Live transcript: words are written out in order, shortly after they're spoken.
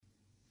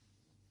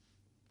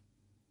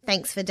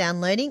Thanks for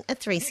downloading a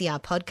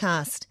 3CR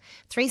podcast.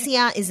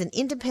 3CR is an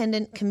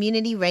independent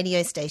community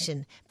radio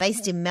station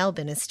based in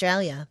Melbourne,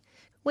 Australia.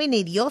 We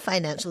need your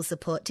financial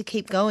support to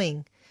keep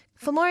going.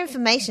 For more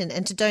information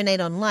and to donate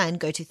online,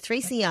 go to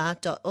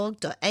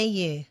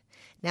 3cr.org.au.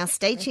 Now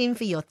stay tuned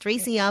for your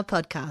 3CR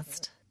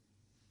podcast.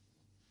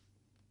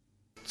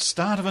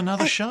 Start of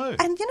another show.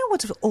 And you know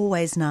what's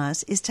always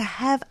nice is to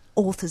have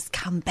authors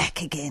come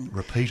back again.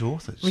 Repeat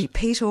authors.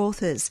 Repeat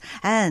authors.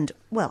 And,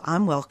 well,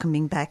 I'm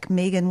welcoming back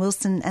Megan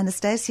Wilson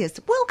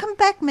Anastasius. Welcome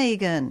back,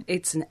 Megan.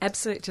 It's an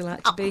absolute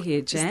delight to be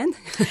here, Jan.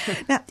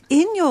 Now,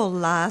 in your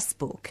last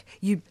book,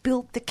 you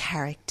built the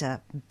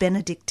character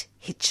Benedict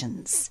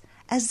Hitchens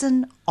as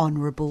an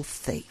honourable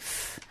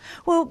thief.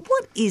 Well,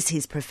 what is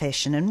his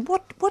profession and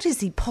what has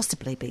he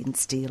possibly been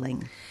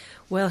stealing?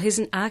 Well, he's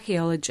an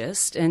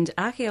archaeologist, and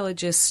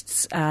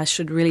archaeologists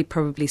should really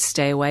probably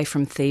stay away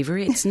from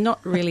thievery. It's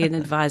not really an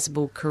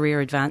advisable career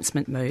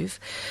advancement move.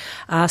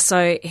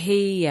 So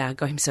he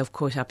got himself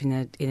caught up in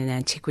an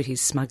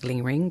antiquities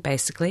smuggling ring,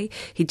 basically.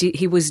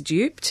 He was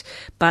duped,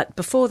 but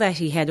before that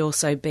he had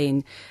also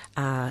been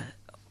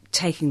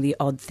taking the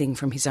odd thing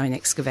from his own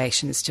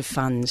excavations to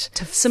fund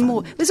some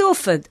more. It was all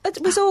for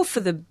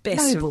the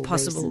best of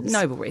possible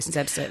noble reasons,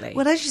 absolutely.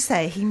 Well, as you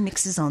say, he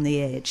mixes on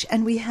the edge,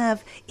 and we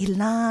have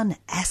Ilan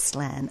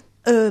Aslan,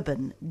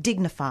 urban,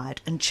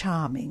 dignified, and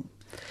charming.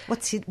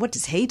 What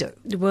does he do?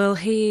 Well,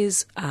 he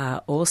is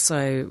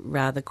also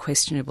rather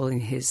questionable in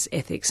his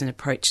ethics and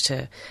approach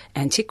to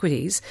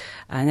antiquities.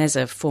 And as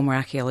a former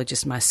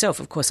archaeologist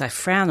myself, of course, I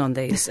frown on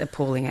these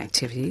appalling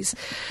activities.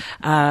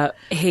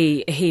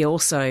 He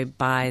also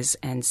buys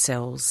and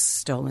sells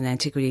stolen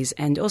antiquities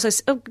and also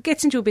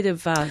gets into a bit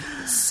of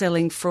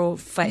selling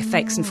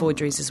fakes and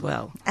forgeries as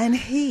well. And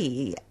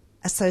he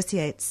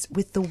associates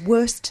with the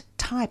worst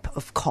type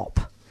of cop.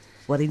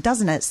 Well, he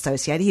doesn't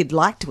associate. He'd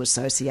like to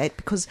associate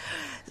because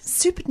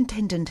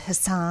Superintendent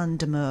Hassan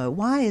Demir,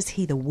 why is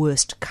he the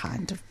worst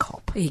kind of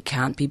cop? He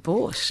can't be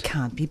bought.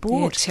 Can't be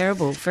bought. Yeah,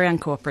 terrible, very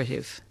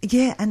uncooperative.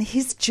 Yeah, and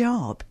his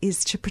job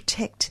is to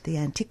protect the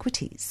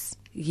antiquities.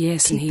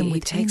 Yes, and he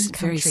takes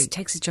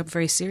his job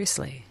very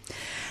seriously.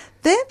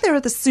 Then there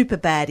are the super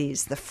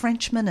baddies, the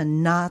Frenchman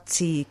and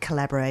Nazi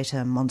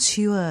collaborator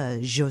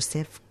Monsieur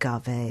Joseph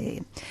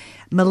Garvey.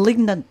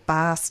 Malignant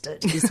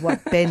bastard is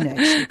what Ben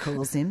actually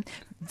calls him.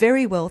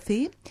 Very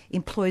wealthy,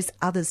 employs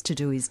others to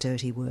do his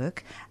dirty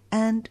work.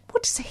 And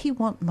what does he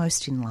want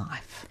most in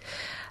life?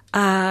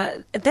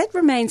 That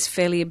remains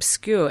fairly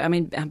obscure. I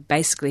mean,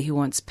 basically he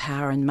wants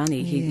power and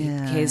money. He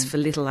cares for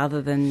little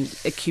other than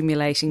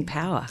accumulating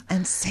power.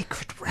 And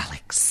sacred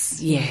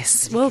relics.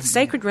 Yes. Well,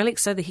 sacred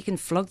relics so that he can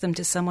flog them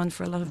to someone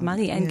for a lot of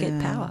money and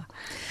get power.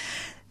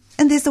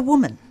 And there's a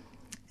woman,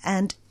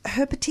 and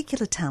her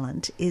particular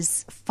talent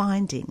is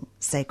finding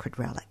sacred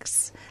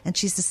relics. And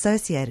she's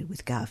associated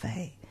with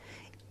Garvey.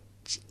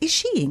 Is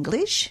she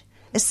English?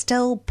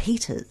 Estelle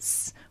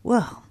Peters.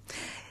 Well,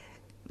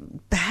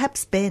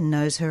 perhaps Ben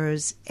knows her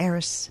as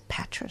Eris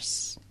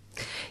Patras.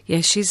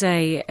 Yeah, she's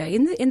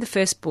in the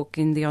first book,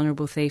 in The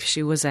Honourable Thief,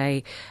 she was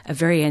a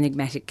very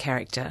enigmatic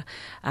character,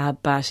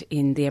 but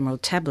in The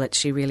Emerald Tablet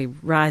she really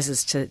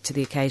rises to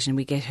the occasion.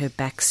 We get her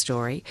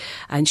backstory,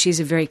 and she's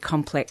a very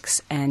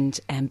complex and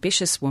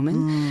ambitious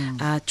woman,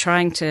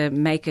 trying to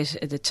make it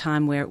at a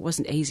time where it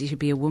wasn't easy to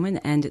be a woman,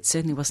 and it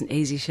certainly wasn't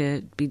easy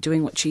to be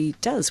doing what she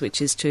does,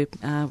 which is to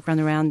run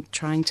around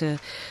trying to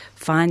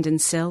find and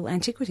sell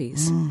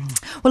antiquities.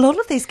 Well, all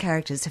of these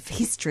characters have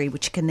history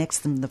which connects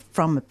them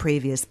from a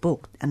previous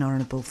book, An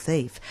Honourable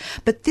Thief.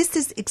 But this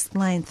is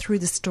explained through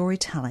the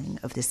storytelling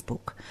of this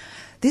book.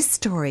 This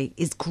story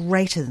is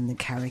greater than the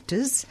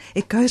characters.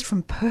 It goes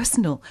from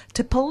personal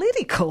to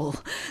political.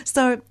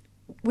 So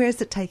where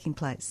is it taking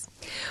place?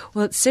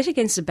 Well, it's set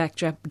against the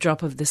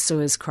backdrop of the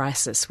Suez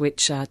Crisis,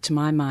 which, to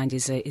my mind,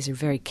 is a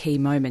very key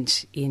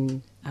moment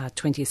in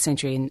 20th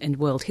century and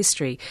world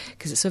history,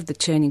 because it's sort of the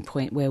turning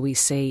point where we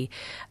see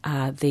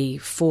the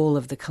fall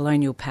of the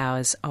colonial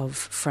powers of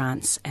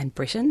France and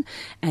Britain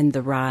and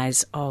the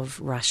rise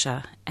of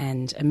Russia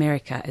and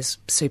America as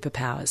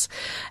superpowers.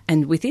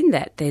 And within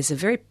that, there's a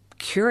very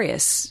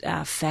curious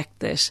fact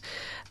that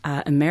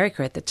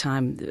America at the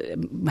time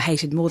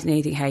hated more than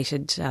anything,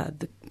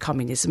 the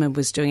communism, and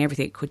was doing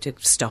everything it could to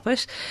stop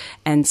it,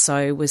 and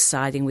so was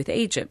siding with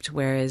Egypt,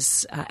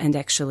 whereas and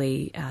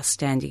actually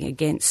standing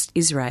against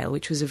Israel,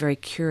 which was a very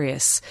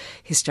curious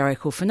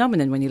historical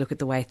phenomenon when you look at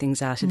the way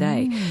things are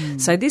today.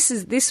 So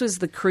this was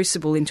the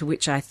crucible into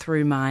which I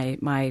threw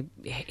my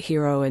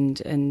hero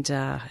and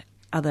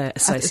other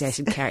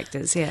associated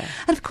characters, yeah.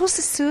 And of course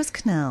the Suez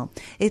Canal,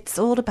 it's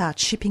all about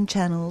shipping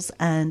channels,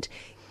 and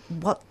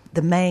what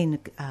the main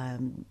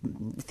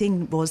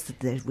thing was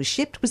that was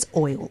shipped was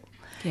oil.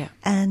 Yeah.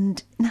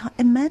 And now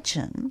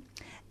imagine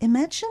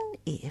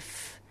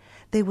if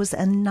there was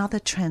another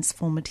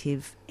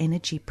transformative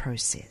energy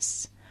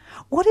process.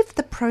 What if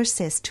the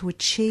process to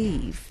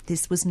achieve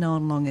this was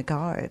known long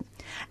ago,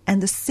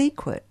 and the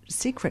secret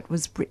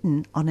was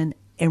written on an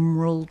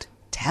emerald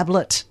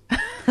tablet.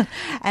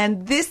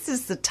 And this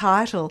is the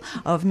title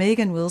of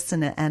Megan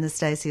Wilson and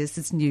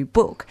Anastasius' new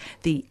book,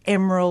 The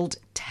Emerald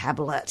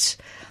Tablet.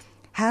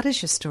 How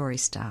does your story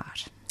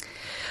start?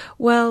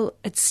 Well,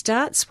 it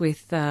starts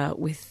with a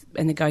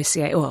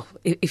negotiation. Well,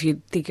 if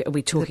you think, are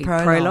we talking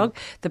prologue?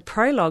 The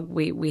prologue,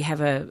 we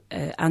have a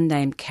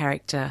unnamed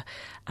character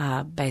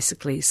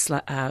basically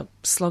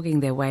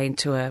slogging their way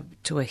into a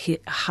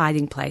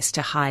hiding place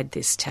to hide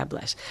this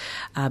tablet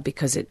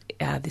because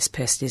this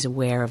person is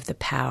aware of the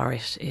power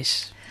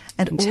it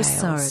and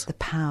entails. Also the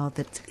power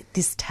that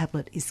this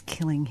tablet is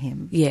killing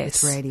him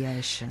with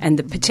radiation. And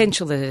the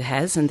potential that it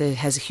has, and that it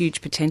has a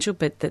huge potential,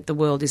 but that the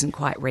world isn't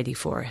quite ready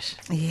for it.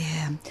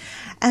 Yeah.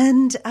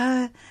 And,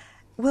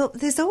 well,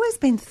 there's always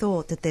been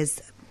thought that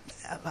there's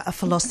a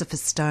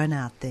philosopher's stone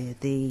out there.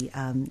 The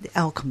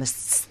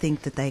alchemists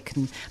think that they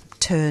can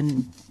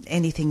turn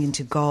anything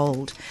into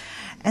gold.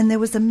 And there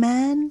was a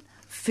man,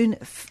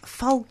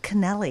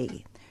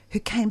 Fulcanelli, who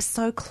came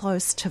so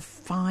close to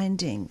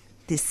finding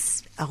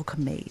this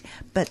alchemy,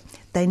 but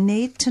they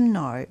need to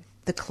know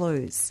the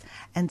clues.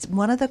 And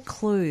one of the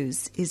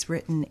clues is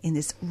written in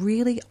this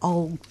really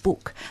old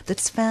book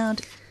that's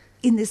found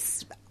in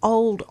this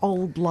old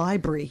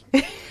library.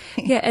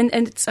 Yeah, and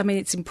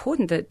it's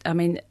important that, a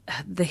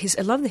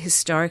lot of the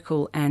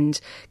historical and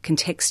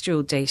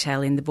contextual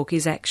detail in the book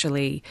is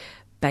actually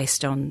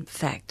based on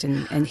fact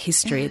and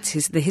history.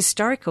 It's the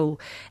historical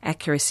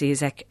accuracy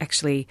is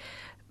actually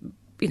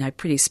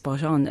pretty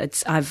spot on.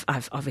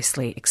 I've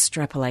obviously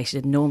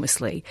extrapolated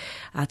enormously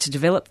to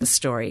develop the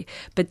story,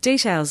 but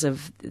details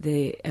of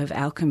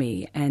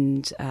alchemy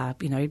and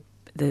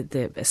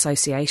the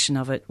association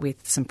of it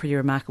with some pretty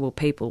remarkable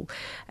people,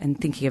 and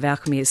thinking of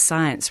alchemy as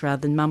science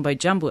rather than mumbo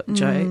jumbo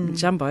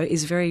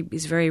is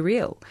very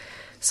real.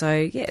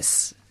 So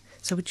yes.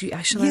 So would you?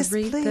 Shall I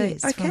read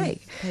please,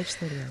 Okay. Page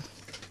 38.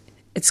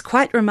 It's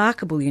quite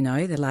remarkable,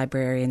 the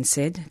librarian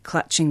said,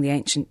 clutching the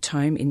ancient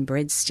tome in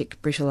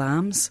breadstick brittle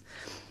arms.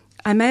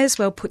 I may as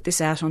well put this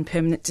out on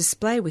permanent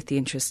display with the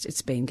interest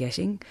it's been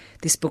getting.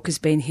 This book has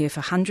been here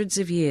for hundreds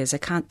of years. I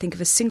can't think of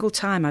a single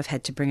time I've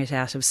had to bring it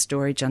out of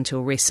storage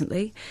until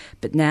recently.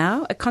 But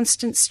now, a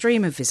constant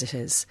stream of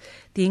visitors.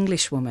 The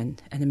Englishwoman,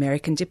 an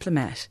American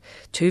diplomat,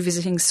 2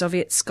 visiting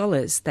Soviet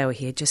scholars, they were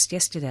here just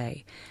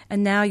yesterday.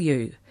 And now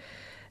you.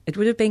 It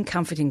would have been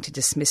comforting to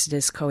dismiss it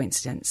as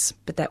coincidence,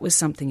 but that was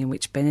something in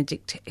which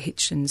Benedict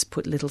Hitchens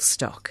put little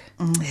stock.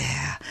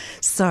 Yeah.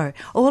 So,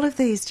 all of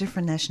these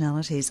different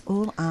nationalities,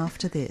 all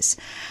after this.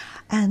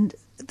 And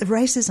the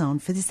race is on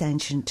for this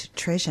ancient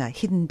treasure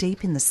hidden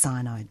deep in the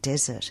Sinai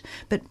desert.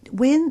 But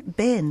when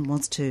Ben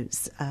wants to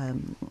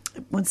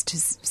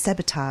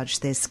sabotage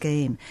their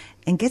scheme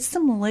and get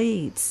some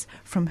leads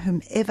from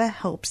whomever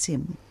helps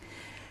him,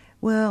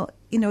 well,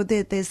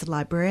 there's the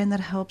librarian that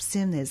helps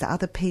him, there's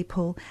other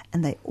people,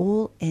 and they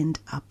all end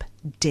up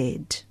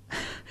dead.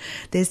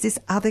 There's this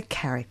other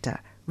character,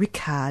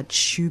 Richard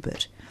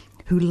Schubert,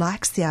 who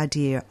likes the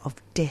idea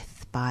of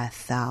death by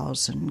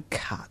 1,000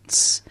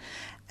 cuts.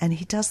 And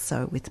he does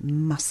so with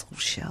mussel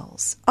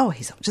shells. Oh,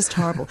 he's just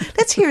horrible.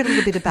 Let's hear a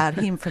little bit about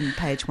him from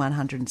page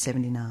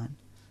 179.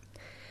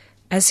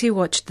 As he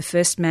watched the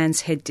first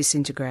man's head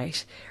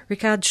disintegrate,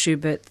 Richard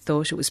Schubert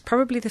thought it was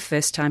probably the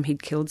first time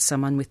he'd killed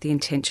someone with the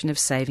intention of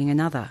saving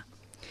another.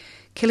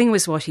 Killing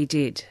was what he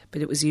did,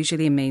 but it was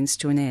usually a means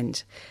to an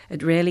end.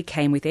 It rarely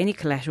came with any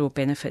collateral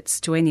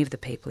benefits to any of the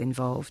people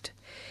involved.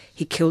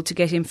 He killed to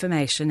get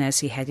information,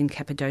 as he had in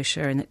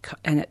Cappadocia and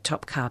at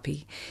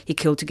Topkapi. He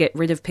killed to get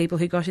rid of people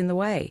who got in the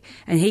way,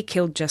 and he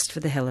killed just for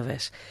the hell of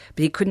it.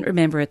 But he couldn't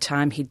remember a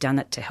time he'd done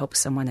it to help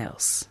someone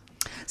else.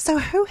 So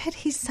who had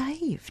he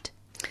saved?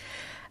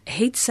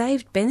 He'd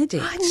saved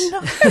Benedict. I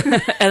know.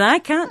 And I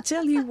can't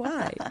tell you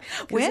why.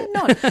 We're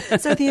not.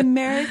 So the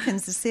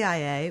Americans, the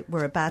CIA,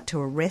 were about to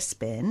arrest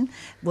Ben.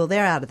 Well,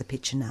 they're out of the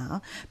picture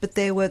now. But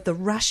there were the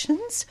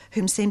Russians,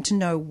 whom seemed to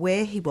know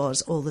where he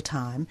was all the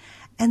time,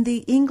 and the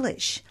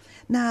English.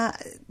 Now,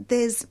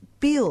 there's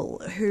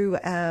Bill, who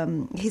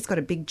he's got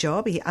a big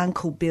job.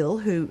 Uncle Bill,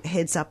 who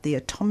heads up the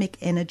Atomic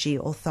Energy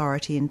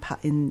Authority in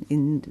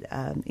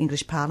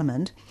English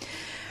Parliament,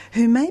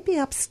 who may be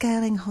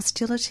upscaling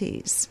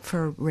hostilities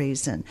for a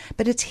reason.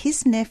 But it's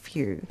his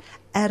nephew,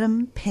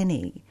 Adam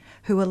Penny,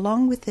 who,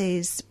 along with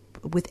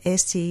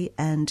Essie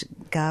and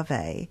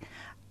Garvey,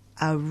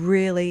 are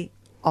really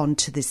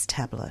onto this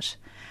tablet.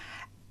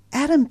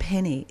 Adam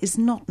Penny is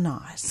not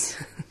nice.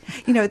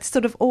 It's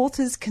sort of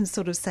authors can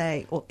sort of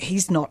say, well,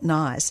 he's not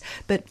nice.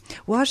 But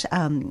what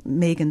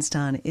Megan's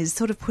done is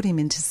sort of put him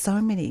into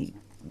so many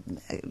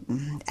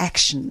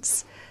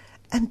actions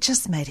and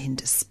just made him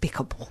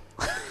despicable.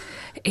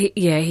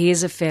 He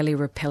is a fairly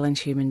repellent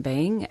human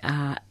being,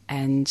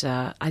 and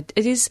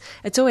it's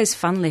always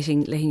fun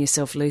letting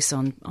yourself loose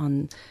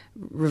on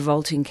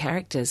revolting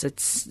characters.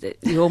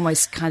 You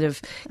almost kind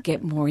of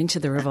get more into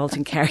the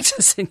revolting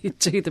characters than you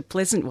do the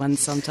pleasant ones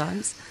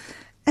sometimes.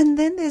 And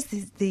then there's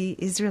the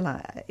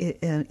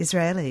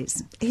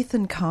Israelis.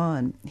 Ethan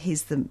Cohen,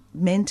 he's the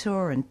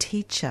mentor and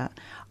teacher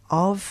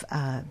of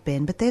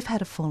Ben, but they've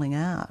had a falling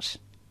out.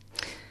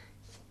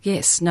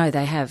 Yes, no,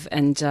 they have,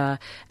 and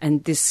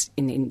this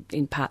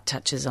in part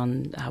touches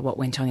on what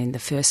went on in the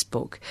first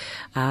book.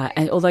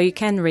 And although you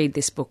can read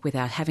this book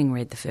without having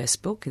read the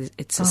first book,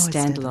 it's a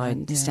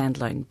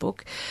standalone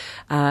book.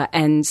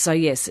 And so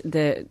yes,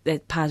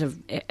 the part of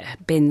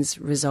Ben's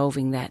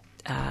resolving that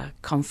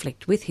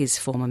conflict with his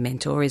former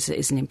mentor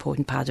is an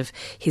important part of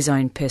his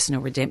own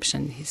personal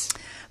redemption.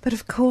 But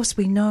of course,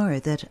 we know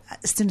that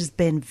as soon as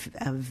Ben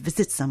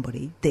visits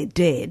somebody, they're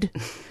dead.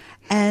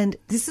 And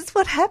this is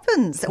what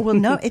happens. Well,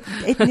 no,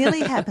 it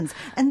nearly happens.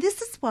 And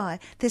this is why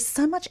there's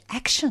so much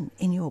action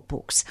in your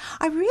books.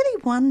 I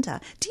really wonder,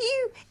 do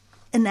you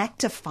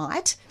enact a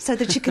fight so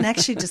that you can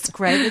actually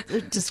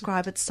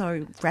describe it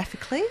so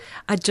graphically?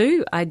 I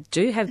do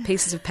have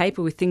pieces of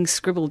paper with things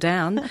scribbled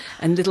down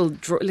and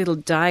little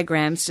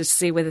diagrams to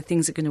see whether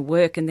things are going to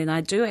work. And then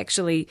I do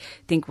actually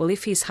think, well,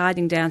 if he's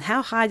hiding down,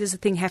 how high does the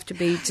thing have to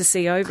be to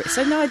see over it?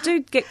 So no, I do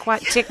get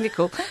quite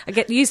technical. I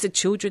get to use the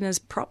children as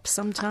props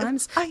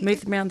sometimes, move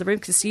them around the room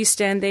because you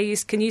stand there.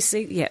 Can you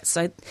see? Yeah,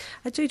 so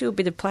I do a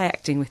bit of play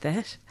acting with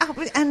that.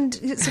 Oh, and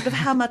sort of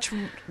how much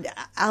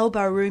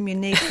elbow room you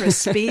need for a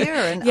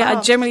spear. I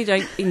generally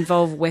don't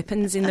involve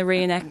weapons in the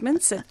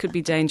reenactments. That could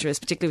be dangerous,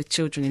 particularly with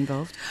children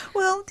involved.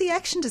 Well, the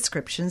action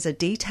descriptions are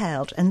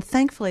detailed, and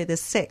thankfully the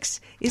sex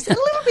is a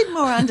little bit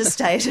more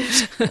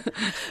understated.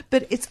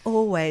 But it's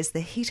always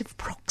the heat of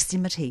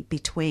proximity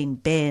between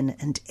Ben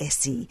and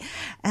Essie,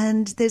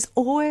 and there's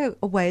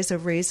always a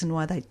reason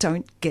why they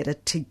don't get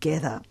it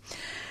together.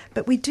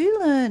 But we do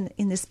learn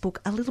in this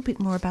book a little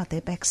bit more about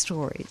their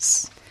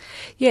backstories.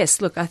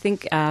 Yes, look, I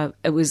think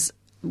it was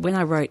when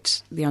I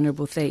wrote The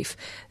Honourable Thief,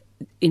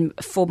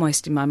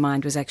 foremost in my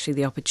mind was actually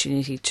the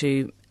opportunity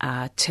to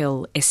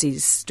tell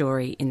Essie's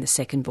story in the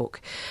second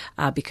book,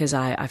 because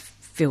I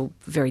feel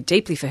very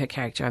deeply for her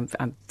character.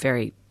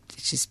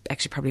 She's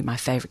actually probably my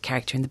favourite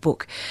character in the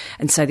book.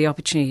 And so the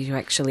opportunity to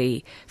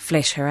actually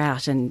flesh her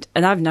out, and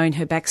I've known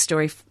her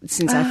backstory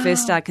since I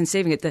first started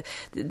conceiving it.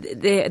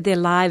 Their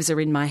lives are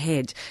in my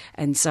head.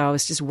 And so I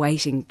was just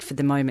waiting for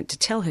the moment to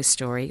tell her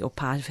story, or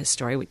part of her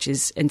story,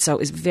 and so it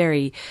was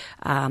very...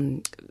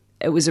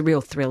 it was a real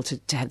thrill to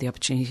have the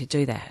opportunity to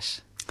do that.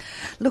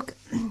 Look,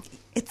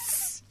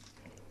 it's...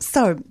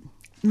 So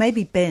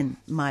maybe Ben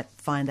might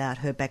find out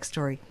her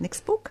backstory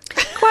next book.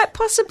 Quite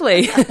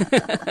possibly.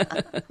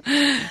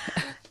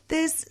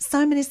 There's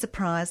so many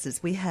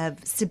surprises. We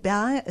have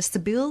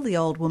Sibylle, the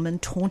old woman,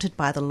 taunted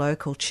by the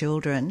local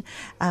children.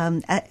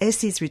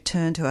 Essie's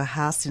return to her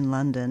house in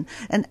London.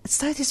 And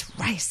so this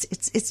race,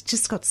 it's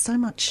just got so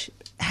much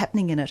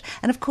happening in it.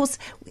 And of course,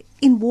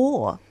 in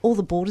war, all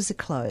the borders are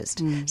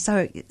closed.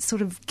 So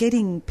sort of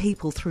getting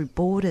people through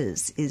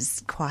borders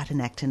is quite an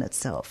act in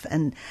itself.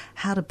 And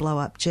how to blow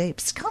up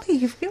jeeps. Golly,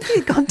 you've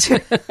really gone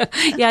to...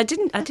 Yeah, I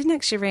didn't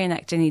actually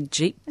reenact any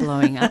jeep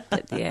blowing up,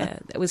 but yeah,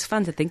 it was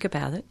fun to think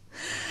about it.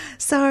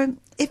 So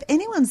if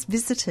anyone's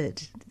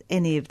visited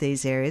any of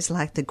these areas,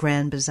 like the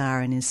Grand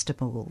Bazaar in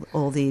Istanbul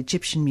or the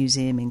Egyptian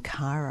Museum in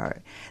Cairo,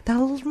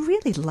 they'll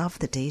really love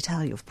the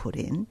detail you've put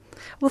in.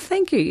 Well,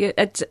 thank you.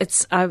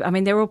 I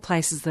mean, they're all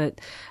places that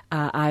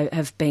I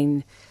have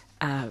been,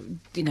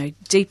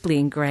 deeply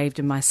engraved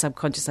in my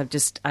subconscious.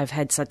 I've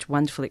had such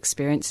wonderful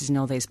experiences in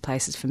all these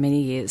places for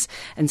many years,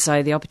 and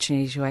so the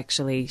opportunity to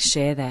actually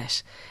share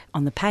that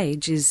on the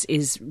page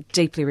is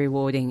deeply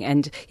rewarding.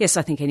 And yes,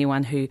 I think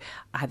anyone who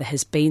either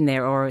has been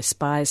there or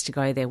aspires to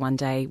go there one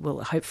day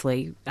will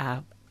hopefully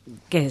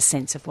get a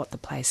sense of what the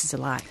places are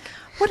like.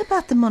 What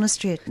about the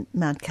monastery at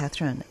Mount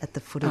Catherine at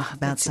the foot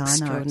of Mount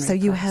Sinai? So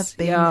you have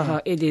been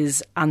there. It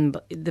is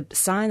the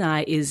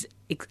Sinai is.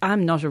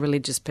 I'm not a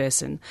religious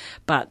person,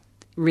 but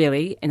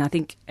really, and I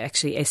think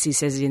actually Essie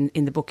says in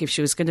the book, if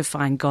she was going to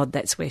find God,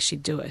 that's where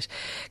she'd do it,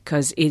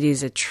 because it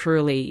is a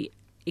truly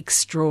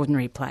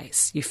extraordinary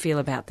place. You feel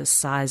about the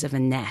size of a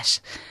gnat,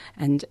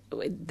 and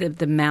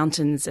the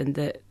mountains and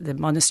the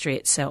monastery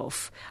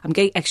itself. I'm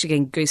actually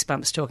getting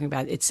goosebumps talking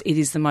about it. It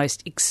is the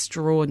most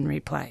extraordinary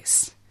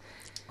place.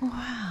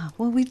 Wow.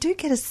 Well, we do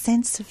get a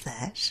sense of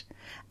that.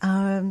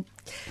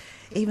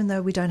 Even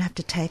though we don't have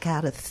to take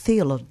out a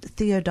theodolite.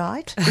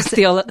 Theodolite.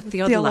 We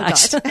don't have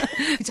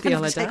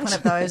to take one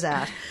of those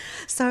out.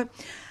 So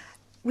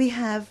we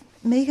have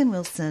Megan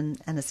Wilson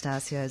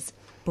Anastasio's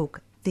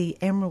book, The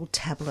Emerald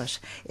Tablet.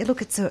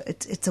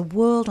 It's a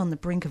world on the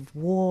brink of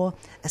war,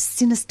 a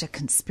sinister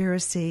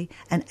conspiracy,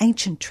 an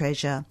ancient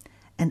treasure,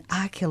 an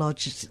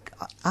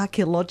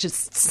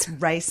archaeologist's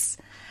race,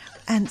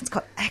 and it's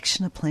got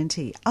action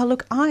aplenty. Oh,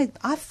 look, I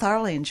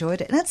thoroughly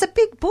enjoyed it. And it's a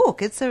big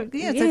book. It's a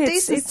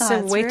decent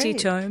size It's a wetty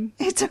tome.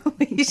 It's a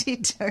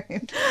wetty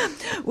tome.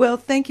 Well,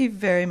 thank you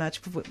very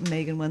much,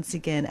 Megan, once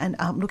again. And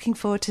I'm looking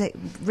forward to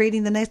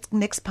reading the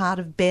next part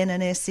of Ben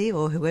and Essie,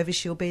 or whoever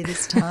she'll be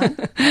this time.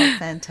 Oh,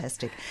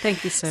 fantastic.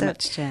 Thank you so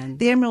much, Jan.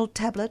 The Emerald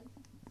Tablet,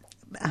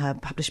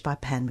 published by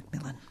Pan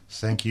Macmillan.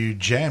 Thank you,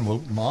 Jan.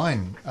 Well,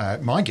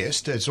 my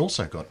guest has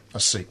also got a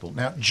sequel.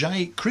 Now,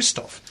 Jay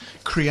Kristoff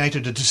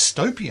created a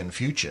dystopian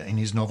future in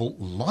his novel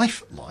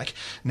Lifelike.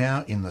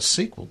 Now, in the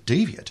sequel,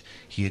 Deviate,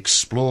 he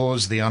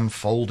explores the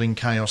unfolding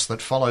chaos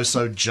that follows.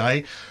 So,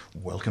 Jay,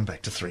 welcome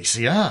back to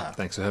 3CR.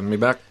 Thanks for having me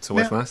back. It's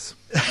always nice.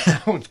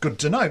 Well, it's good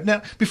to know.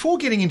 Now, before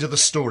getting into the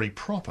story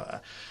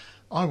proper,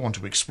 I want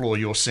to explore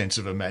your sense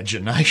of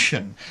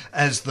imagination.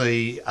 As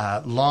the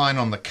line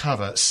on the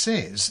cover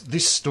says,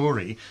 this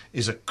story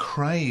is a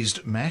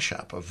crazed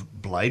mashup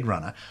of Blade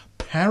Runner,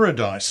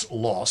 Paradise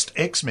Lost,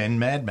 X-Men,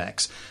 Mad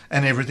Max,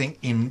 and everything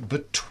in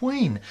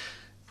between.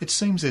 It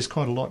seems there's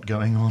quite a lot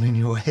going on in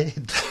your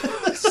head.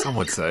 Some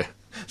would say.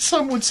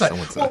 Some would say.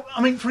 Well,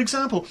 I mean, for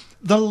example,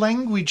 the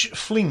language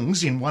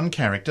flings in one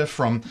character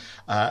from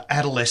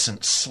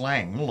adolescent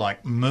slang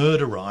like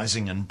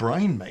murderising and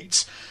brain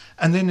meats.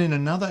 And then in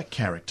another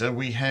character,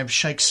 we have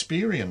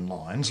Shakespearean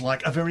lines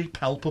like a very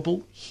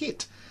palpable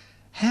hit.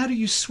 How do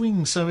you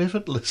swing so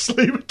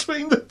effortlessly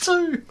between the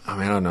two? I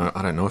mean,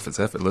 I don't know if it's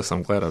effortless.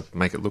 I'm glad I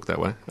make it look that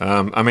way.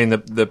 I mean,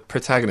 the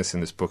protagonists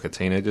in this book are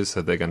teenagers,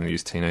 so they're going to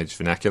use teenage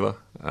vernacular.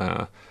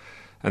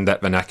 And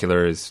that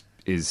vernacular is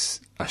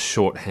a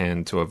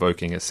shorthand to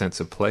evoking a sense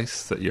of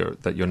place that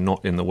you're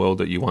not in the world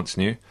that you once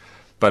knew.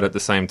 But at the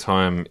same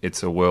time,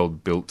 it's a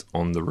world built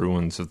on the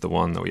ruins of the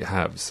one that we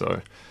have,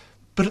 so...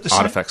 But at the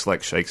artefacts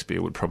like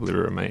Shakespeare would probably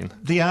remain.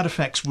 The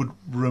artefacts would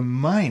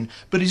remain.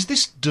 But is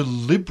this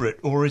deliberate,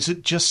 or is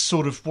it just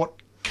sort of what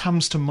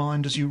comes to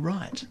mind as you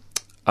write?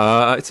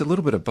 It's a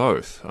little bit of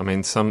both. I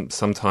mean,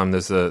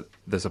 sometimes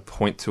there's a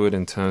point to it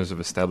in terms of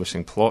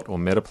establishing plot or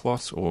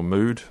metaplot or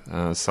mood.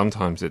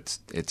 Sometimes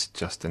it's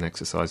just an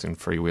exercise in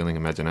freewheeling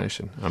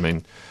imagination. I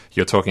mean,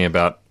 you're talking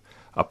about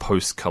a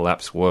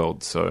post-collapse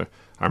world, so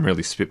I'm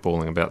really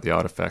spitballing about the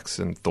artefacts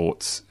and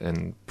thoughts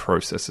and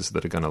processes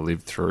that are going to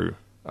live through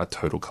a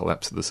total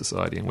collapse of the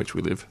society in which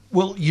we live.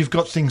 Well, you've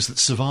got things that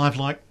survive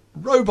like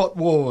Robot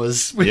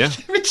Wars, which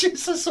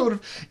is a sort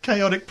of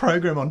chaotic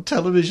program on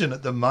television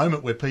at the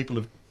moment where people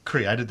have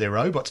created their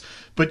robots,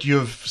 but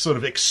you've sort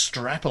of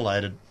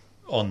extrapolated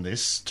on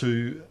this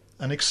to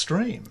an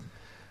extreme.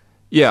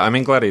 Yeah, I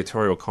mean,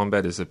 gladiatorial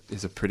combat is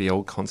a pretty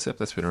old concept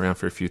that's been around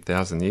for a few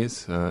thousand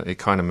years. It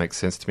kind of makes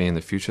sense to me in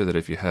the future that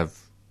if you have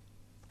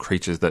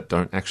creatures that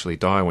don't actually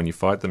die when you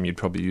fight them, you'd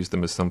probably use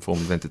them as some form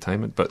of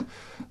entertainment. But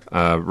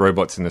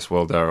robots in this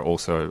world are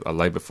also a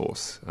labour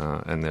force,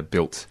 and they're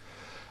built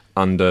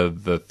under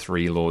the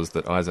 3 laws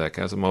that Isaac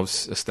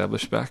Asimov's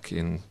established back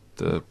in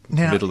the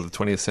middle of the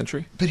 20th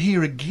century. But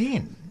here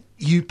again,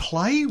 you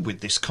play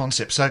with this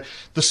concept. So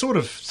the sort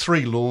of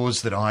 3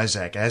 laws that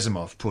Isaac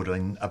Asimov put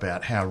in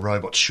about how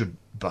robots should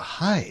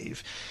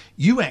behave,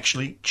 you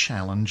actually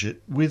challenge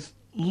it with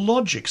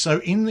logic. So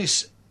in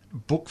this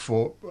book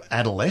for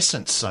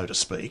adolescents, so to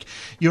speak,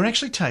 you're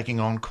actually taking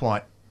on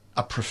quite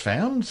a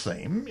profound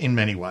theme in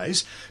many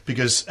ways,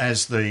 because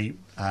as the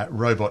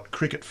robot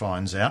Cricket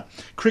finds out,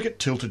 Cricket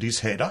tilted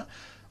his head.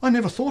 I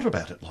never thought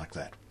about it like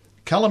that.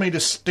 Colour me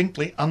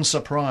distinctly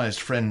unsurprised,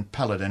 friend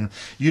Paladin.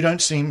 You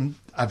don't seem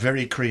a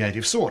very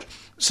creative sort.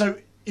 So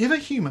if a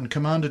human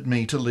commanded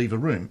me to leave a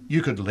room,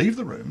 you could leave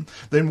the room,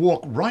 then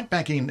walk right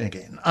back in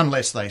again,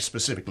 unless they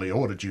specifically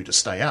ordered you to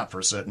stay out for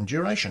a certain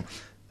duration.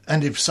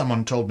 And if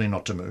someone told me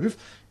not to move,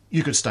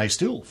 you could stay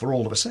still for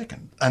all of a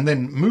second, and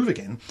then move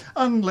again,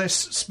 unless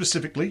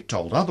specifically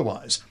told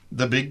otherwise.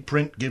 The big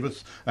print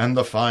giveth, and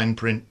the fine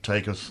print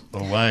taketh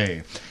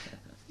away.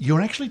 You're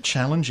actually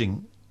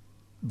challenging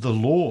the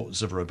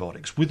laws of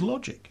robotics with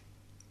logic.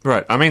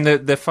 Right. I mean,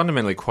 they're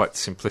fundamentally quite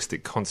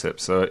simplistic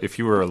concepts. So if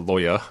you were a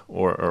lawyer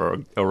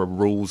or a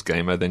rules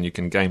gamer, then you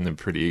can game them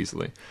pretty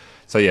easily.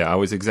 So yeah, I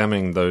was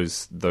examining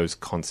those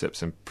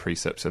concepts and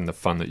precepts and the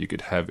fun that you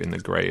could have in the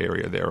grey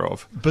area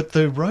thereof. But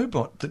the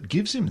robot that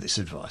gives him this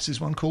advice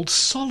is one called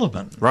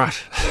Solomon. Right.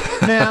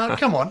 Now,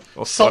 come on.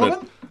 Well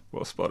Solomon?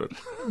 Well spotted.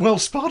 Well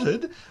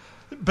spotted.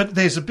 But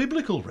there's a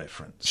biblical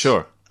reference.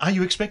 Sure. Are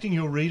you expecting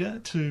your reader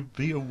to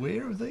be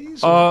aware of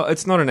these?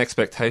 It's not an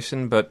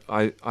expectation, but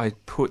I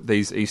put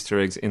these Easter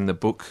eggs in the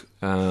book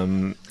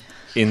in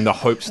the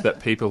hopes that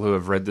people who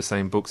have read the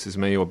same books as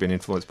me or been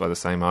influenced by the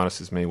same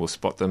artists as me will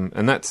spot them.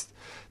 And that's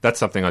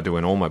something I do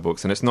in all my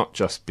books. And it's not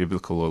just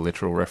biblical or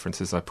literal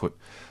references. I put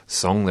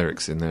song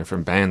lyrics in there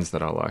from bands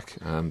that I like.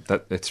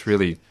 It's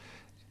really...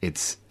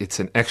 It's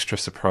an extra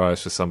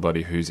surprise for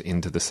somebody who's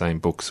into the same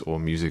books or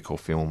music or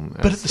film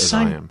but at the as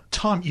I same am.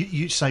 time,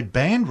 you say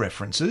band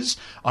references.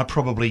 I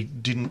probably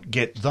didn't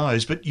get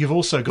those, but you've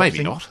also got...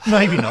 Maybe not.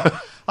 Maybe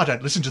not. I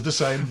don't listen to the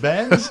same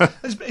bands.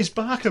 Is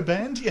Barker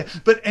band? Yeah.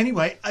 But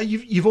anyway,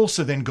 you've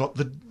also then got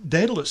the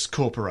Daedalus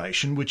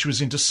Corporation, which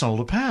was into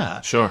solar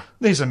power. Sure.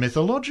 There's a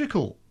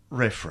mythological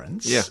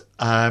reference.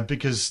 Yeah.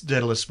 Because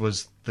Daedalus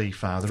was the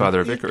father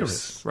of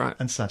Icarus. Right.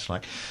 And such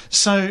like.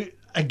 So...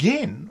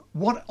 Again,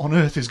 what on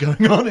earth is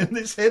going on in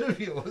this head of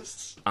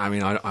yours? I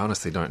mean, I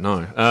honestly don't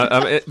know.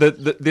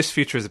 This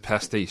future is a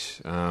pastiche.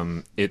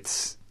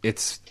 It's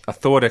a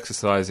thought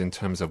exercise in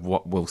terms of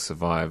what will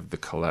survive the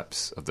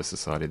collapse of the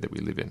society that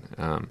we live in.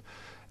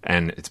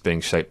 and it's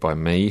being shaped by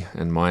me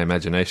and my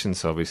imagination.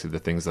 So obviously the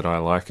things that I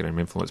like and am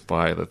influenced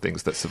by are the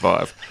things that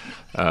survive.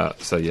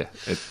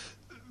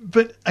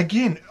 But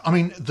again, I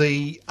mean,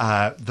 the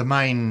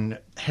main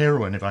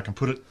heroine, if I can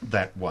put it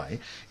that way,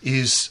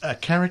 is a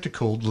character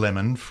called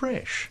Lemon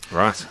Fresh.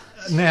 Right.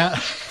 Now,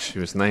 she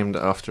was named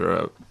after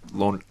a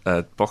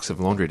box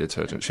of laundry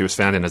detergent. She was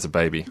found in as a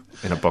baby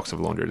in a box of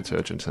laundry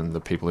detergent, and the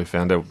people who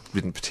found her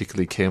didn't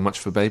particularly care much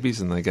for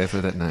babies, and they gave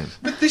her that name.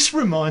 But this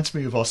reminds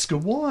me of Oscar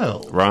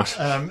Wilde. Right.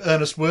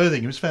 Ernest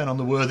Worthing, he was found on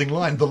the Worthing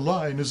line. The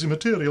line is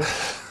immaterial.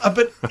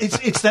 But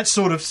it's that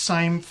sort of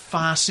same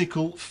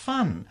farcical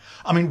fun.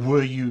 I mean,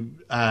 were you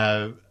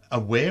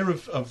aware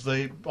of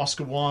the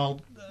Oscar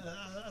Wilde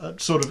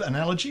sort of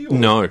analogy? Or?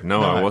 No,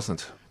 I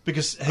wasn't.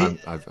 Because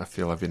I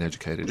feel I've been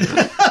educated in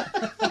it.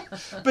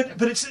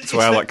 but it's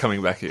why I like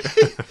coming back here.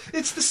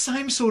 It's the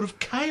same sort of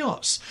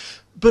chaos.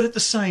 But at the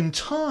same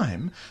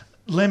time,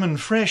 Lemon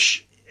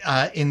Fresh,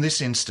 in this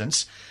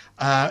instance,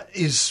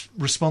 is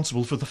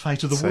responsible for the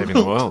fate of the Saving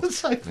world.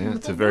 the world.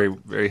 It's a very,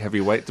 very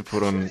heavy weight to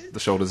put on the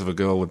shoulders of a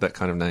girl with that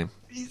kind of name.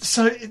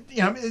 So,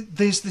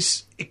 there's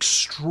this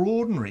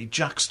extraordinary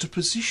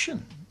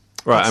juxtaposition.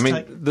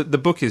 Right, the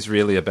book is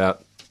really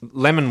about...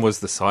 Lemon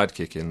was the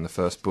sidekick in the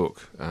first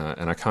book,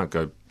 and I can't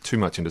go too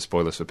much into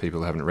spoilers for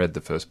people who haven't read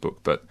the first book,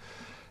 but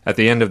at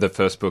the end of the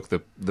first book, the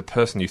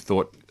person you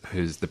thought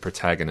who's the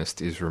protagonist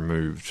is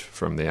removed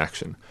from the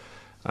action.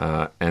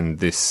 And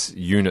this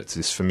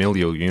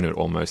familial unit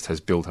almost has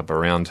built up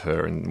around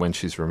her, and when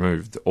she's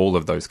removed, all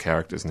of those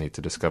characters need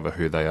to discover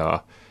who they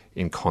are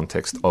in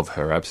context of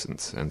her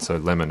absence. And so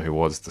Lemon, who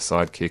was the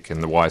sidekick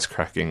and the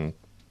wisecracking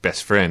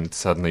best friend,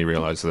 suddenly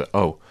realised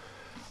that,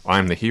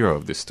 I'm the hero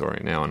of this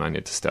story now, and I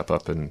need to step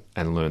up and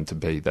learn to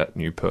be that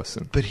new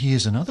person. But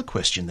here's another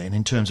question then,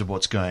 in terms of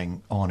what's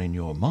going on in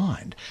your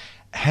mind.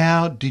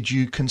 How did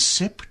you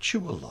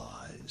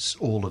conceptualise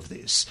all of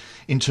this?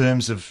 In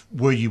terms of,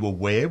 were you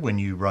aware when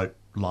you wrote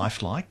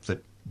Lifelike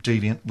that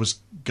Deviant was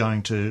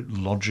going to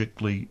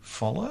logically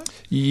follow?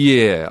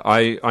 Yeah,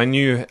 I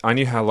knew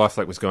how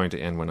Lifelike was going to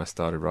end when I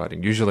started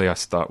writing. Usually I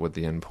start with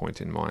the end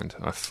point in mind.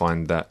 I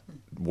find that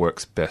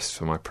works best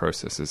for my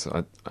processes.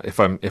 If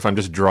I'm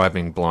just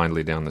driving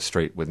blindly down the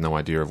street with no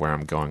idea of where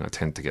I'm going, I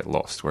tend to get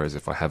lost. Whereas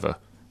if I have a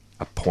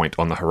point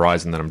on the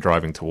horizon that I'm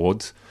driving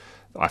towards,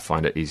 I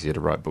find it easier to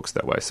write books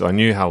that way. So I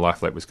knew how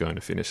Lifelike was going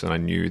to finish, and I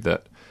knew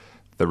that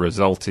the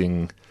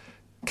resulting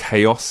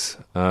chaos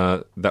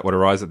that would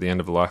arise at the end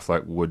of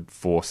Lifelike would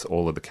force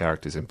all of the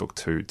characters in book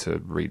 2 to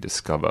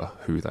rediscover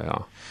who they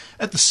are.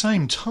 At the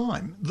same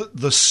time,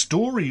 the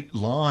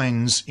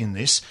storylines in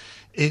this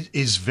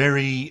is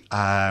very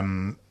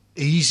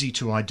easy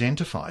to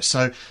identify.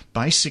 So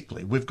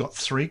basically, we've got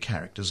 3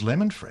 characters,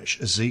 Lemon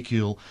Fresh,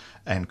 Ezekiel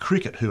and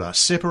Cricket, who are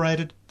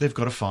separated. They've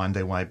got to find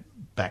their way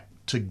back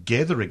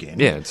together again.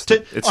 Yeah, it's the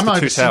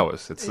Two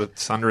Towers. It's the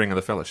sundering of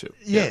the Fellowship.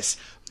 Yes,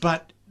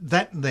 but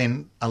that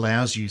then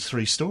allows you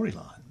 3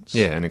 storylines.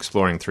 Yeah, and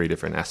exploring 3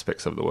 different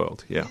aspects of the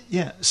world, yeah.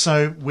 Yeah,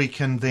 so we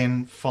can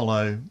then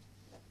follow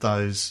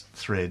those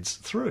threads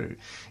through.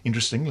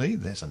 Interestingly,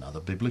 there's another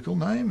biblical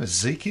name,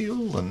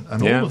 Ezekiel, and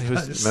all of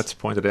those. That's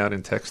pointed out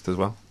in text as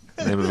well.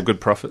 The name of a good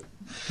prophet.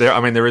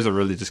 There is a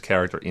religious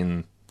character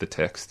in the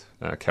text,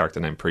 a character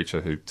named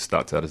Preacher, who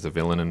starts out as a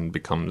villain and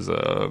becomes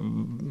a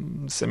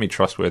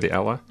semi-trustworthy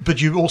ally.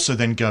 But you also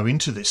then go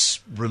into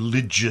this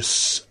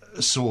religious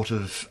sort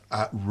of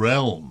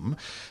realm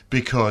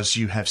because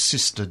you have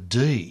Sister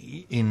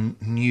D in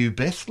New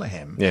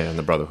Bethlehem. Yeah, and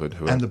the Brotherhood,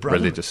 who are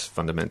religious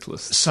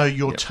fundamentalists. So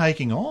you're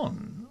taking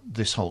on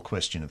this whole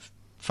question of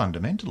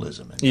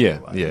fundamentalism.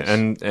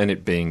 And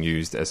it being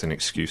used as an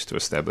excuse to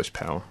establish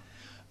power.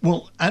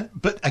 Well,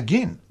 but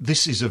again,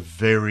 this is a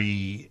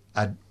very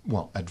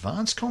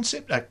advanced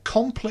concept, a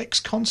complex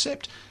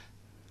concept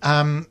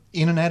in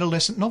an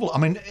adolescent novel. I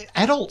mean,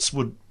 adults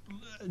would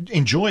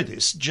enjoy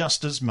this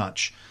just as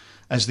much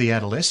as the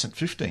adolescent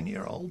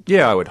 15-year-old.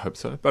 Yeah, I would hope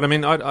so. But I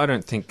mean, I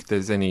don't think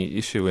there's any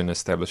issue in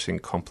establishing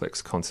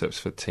complex concepts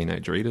for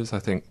teenage readers. I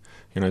think,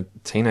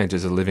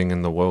 teenagers are living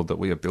in the world that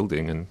we are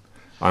building, and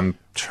I'm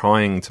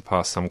trying to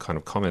pass some kind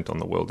of comment on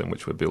the world in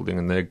which we're building,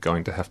 and they're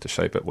going to have to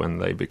shape it when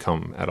they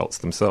become adults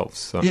themselves.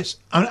 So. Yes,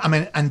 I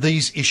mean, and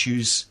these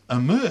issues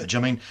emerge. I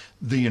mean,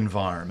 the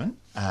environment,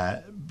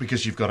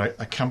 because you've got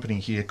a company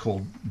here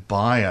called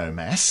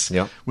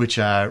Biomass, which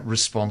are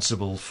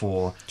responsible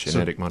for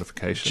genetic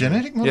modification.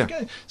 Genetic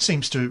modification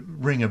seems to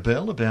ring a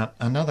bell about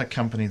another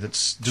company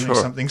that's doing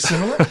something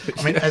similar.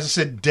 I mean, as I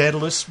said,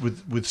 Daedalus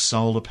with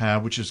solar power,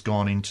 which has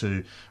gone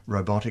into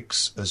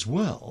robotics as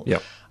well.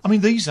 Yep. I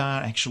mean, these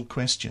are actual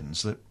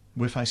questions that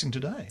we're facing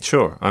today.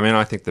 Sure. I mean,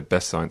 I think the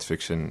best science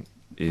fiction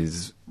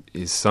is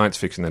science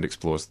fiction that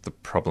explores the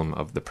problem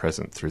of the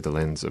present through the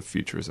lens of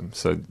futurism.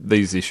 So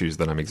these issues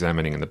that I'm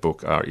examining in the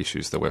book are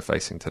issues that we're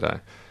facing today.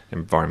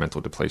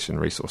 Environmental depletion,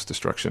 resource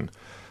destruction,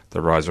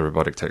 the rise of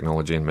robotic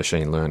technology and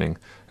machine learning,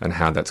 and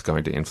how that's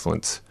going to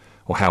influence,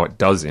 or how it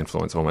does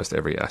influence almost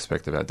every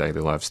aspect of our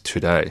daily lives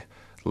today,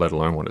 let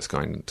alone what it's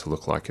going to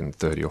look like in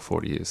 30 or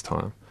 40 years'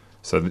 time.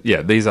 So,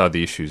 these are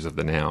the issues of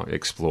the now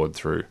explored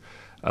through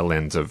a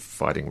lens of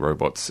fighting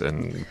robots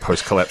and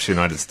post-collapse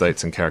United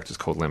States and characters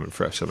called Lemon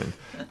Fresh. I mean,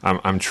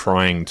 I'm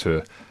trying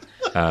to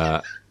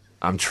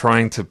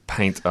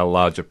paint a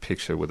larger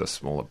picture with a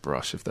smaller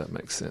brush, if that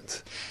makes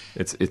sense.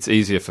 It's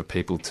easier for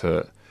people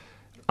to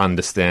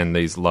understand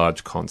these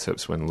large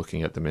concepts when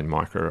looking at them in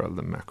micro or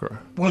the macro.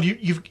 Well,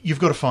 you've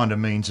got to find a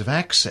means of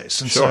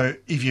access, and Sure. so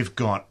if you've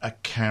got a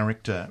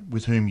character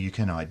with whom you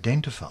can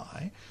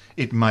identify,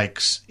 it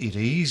makes it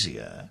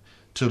easier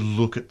to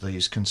look at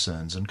these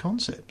concerns and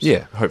concepts.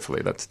 Yeah,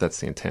 hopefully that's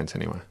the intent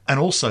anyway. And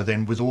also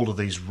then with all of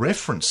these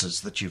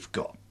references that you've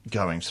got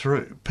going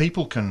through,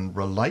 people can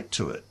relate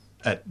to it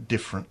at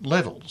different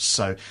levels.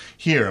 So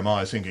here am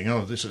I thinking,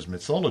 oh, this is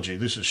mythology,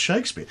 this is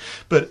Shakespeare.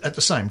 But at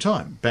the same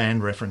time,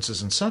 band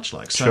references and such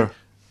like. So Sure.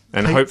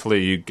 And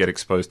hopefully you get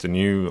exposed to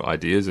new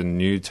ideas and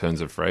new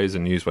turns of phrase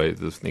and new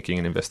ways of thinking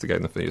and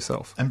investigating them for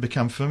yourself. and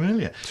become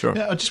familiar. Sure.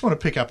 Now, I just want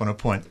to pick up on a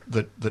point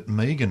that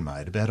Megan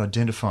made about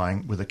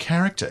identifying with a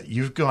character.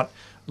 You've got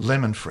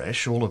Lemon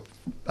Fresh, all of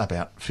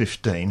about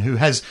 15, who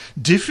has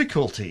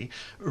difficulty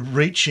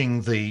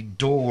reaching the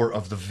door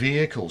of the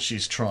vehicle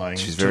she's trying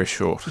She's to... very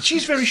short.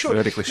 She's very short.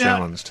 Vertically Now,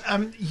 challenged.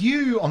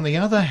 You, on the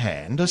other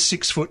hand, are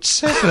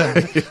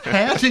 6'7".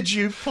 How did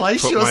you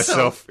place Put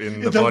yourself myself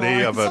in the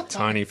body of a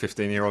tiny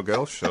 15-year-old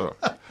girl? Sure.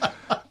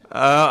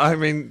 I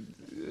mean,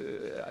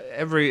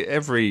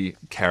 every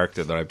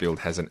character that I build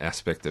has an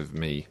aspect of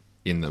me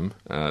in them.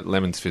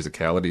 Lemon's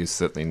physicality is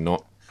certainly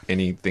not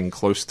anything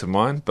close to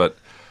mine, but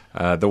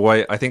the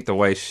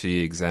way she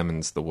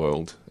examines the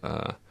world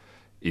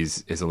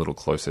is a little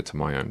closer to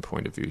my own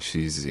point of view.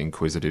 She's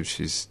inquisitive.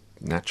 She's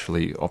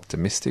naturally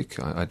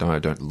optimistic. I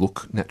don't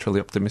look naturally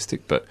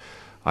optimistic, but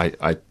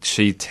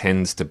she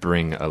tends to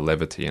bring a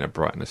levity and a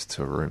brightness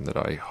to a room that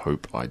I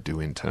hope I do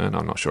in turn.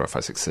 I'm not sure if I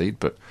succeed,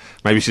 but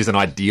maybe she's an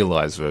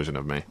idealised version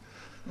of me.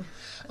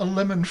 A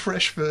Lemon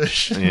Fresh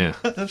version. Yeah,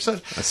 So- a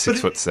but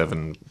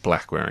 6'7"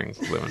 black wearing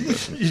lemon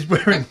version. He's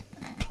wearing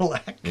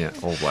black. Yeah,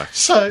 all black.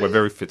 So- we're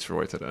very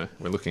Fitzroy today.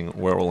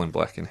 We're all in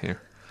black in here.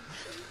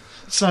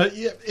 So,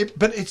 yeah,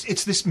 but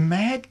it's this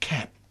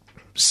madcap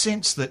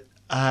sense that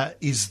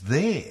is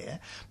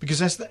there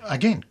because,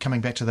 again,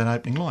 coming back to that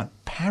opening line,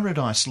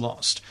 Paradise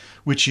Lost,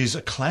 which is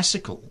a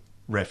classical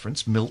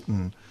reference,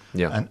 Milton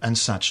Yeah. and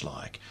such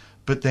like,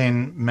 but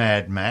then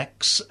Mad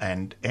Max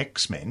and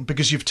X-Men,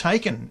 because you've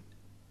taken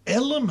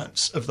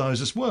elements of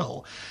those as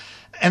well.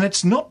 And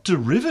it's not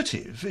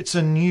derivative, it's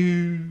a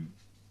new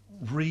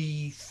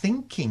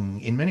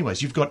rethinking in many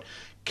ways. You've got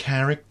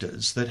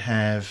characters that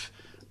have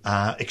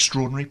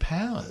extraordinary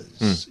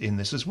powers in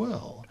this as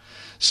well.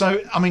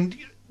 So, I mean,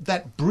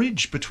 that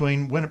bridge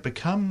between when it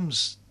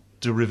becomes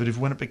derivative,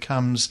 when it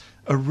becomes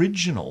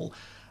original,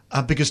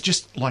 because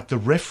just like the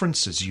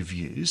references you've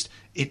used,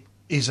 it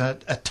is a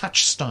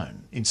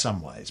touchstone in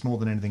some ways, more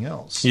than anything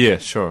else. Yeah,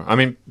 sure. I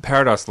mean,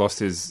 Paradise Lost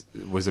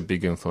was a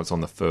big influence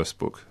on the first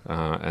book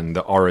and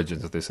the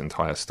origins of this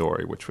entire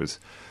story, which was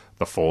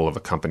the fall of a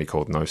company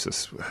called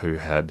Gnosis, who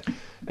had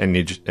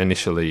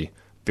initially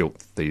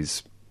built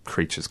these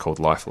creatures called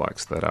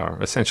lifelikes that are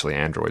essentially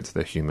androids.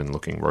 They're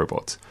human-looking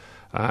robots.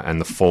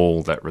 And the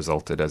fall that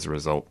resulted as a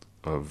result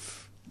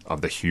of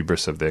the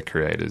hubris of their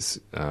creators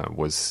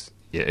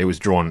it was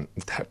drawn...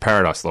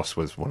 Paradise Lost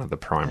was one of the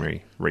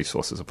primary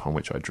resources upon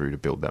which I drew to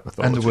build that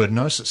mythology. And the word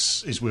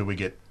gnosis is where we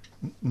get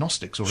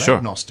Gnostics or Sure.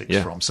 agnostics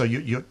Yeah. from. So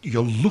you're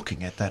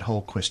looking at that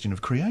whole question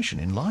of creation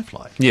in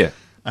lifelike. Yeah,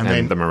 And and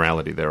then- the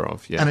morality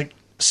thereof, yeah. And it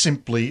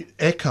simply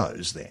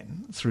echoes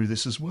then through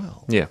this as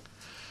well. Yeah.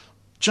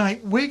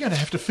 Jay, we're going to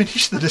have to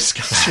finish the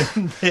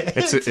discussion there.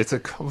 It's a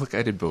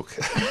complicated book.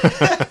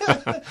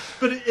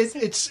 But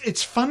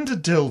it's fun to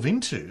delve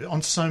into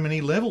on so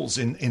many levels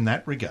in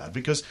that regard,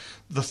 because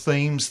the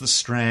themes, the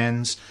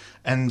strands,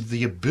 and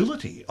the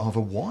ability of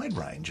a wide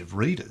range of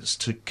readers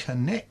to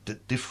connect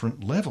at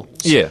different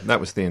levels. Yeah,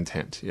 that was the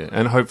intent, yeah.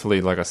 And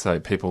hopefully, like I say,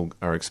 people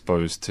are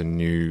exposed to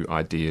new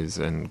ideas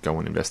and go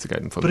and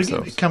investigate them for But again,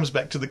 themselves. it comes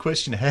back to the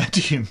question, how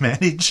do you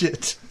manage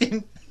it?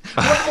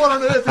 What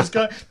on earth is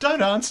going...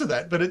 Don't answer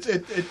that, but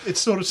it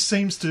sort of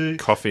seems to...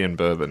 Coffee and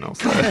bourbon, I'll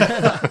say.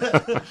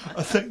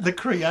 I think the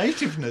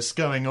creativeness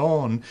going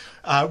on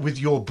with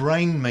your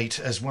brain meat,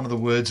 as one of the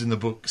words in the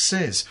book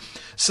says.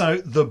 So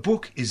the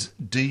book is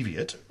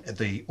Deviate.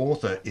 The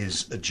author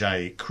is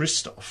Jay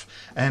Christoph,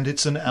 and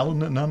it's an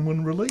Allen and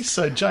Unwin release.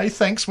 So, Jay,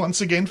 thanks once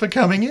again for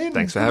coming in.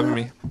 Thanks for having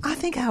me. I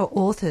think our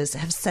authors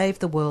have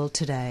saved the world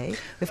today.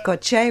 We've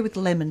got Jay with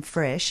Lemon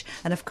Fresh,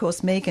 and of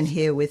course Megan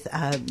here with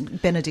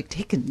Benedict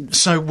Hickens.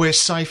 So we're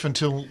safe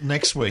until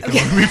next week, and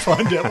when we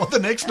find out what the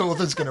next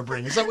author's going to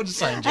bring. Is that what you're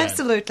saying, Jay?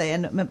 Absolutely,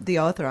 and the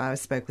author I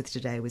spoke with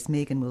today was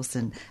Megan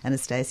Wilson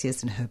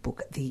Anastasius, and her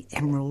book The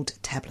Emerald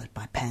Tablet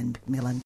by Pan Macmillan.